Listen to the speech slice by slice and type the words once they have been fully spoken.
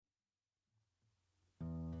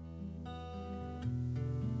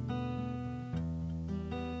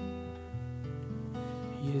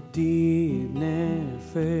ידיד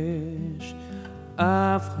נפש,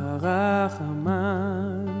 אף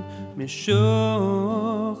הרחמן,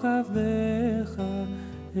 משוך עבדך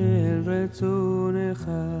אל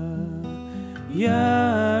רצונך.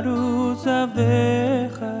 ירוץ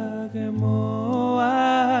עבדך כמו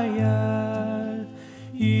אייל,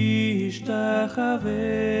 ישתחווה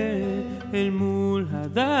אל מול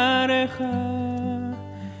הדרך.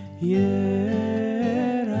 ירב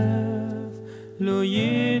לא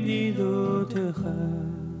ידידותיך,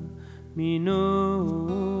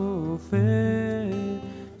 מנופל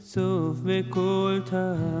סוף בכל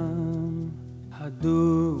טעם.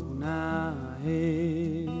 אדוני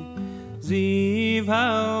זיו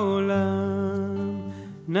העולם,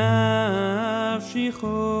 נפשי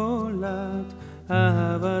חולת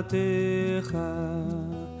אהבתך.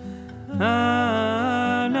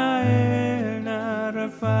 אנא אל נא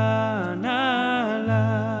רפא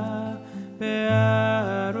נעלה,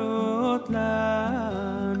 בהרות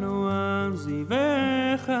לנו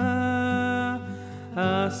עזיבך.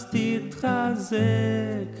 אז תתחזק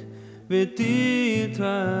ותתרפא,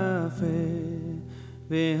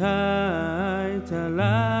 והייתה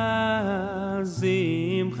לה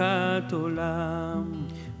שמחת עולם.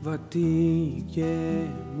 ותקיימו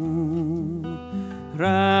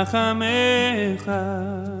רחמך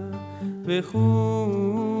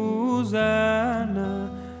וחוזנה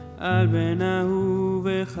על בן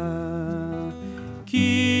אהובך.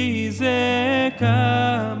 כי זה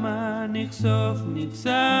כמה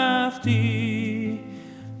נחשפתי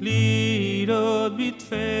לראות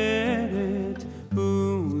בתפארת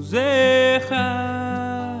עוזך.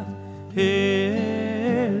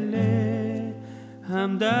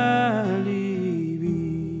 עמדה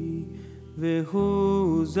ליבי והוזנה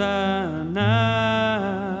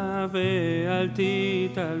ואל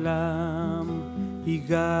תתעלם.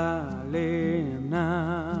 יגאלנה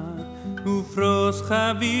ופרוס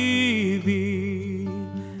חביבי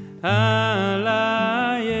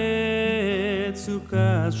עלי את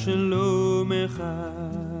סוכת שלומך.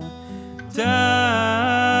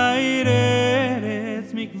 תאיר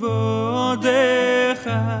ארץ מכבודך,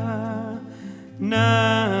 נגילה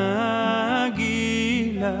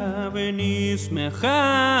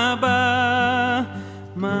ונשמחה בה.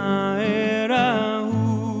 מהר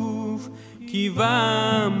אהוב כי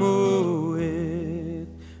בא מועד,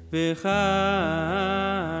 וחננו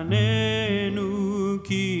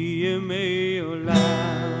כי ימי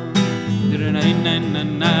עולם. דרנאי נאי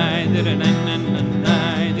נאי דרנאי נאי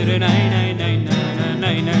נאי דרנאי נאי נאי נאי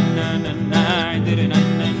נאי נאי דרנאי נאי נאי דרנאי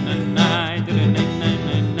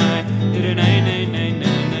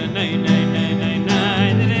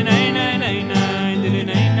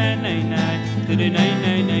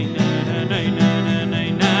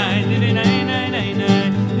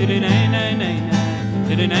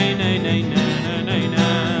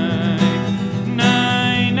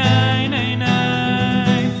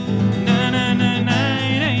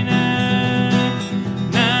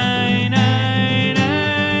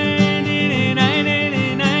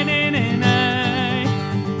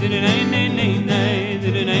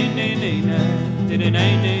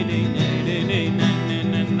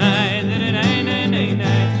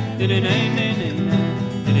Did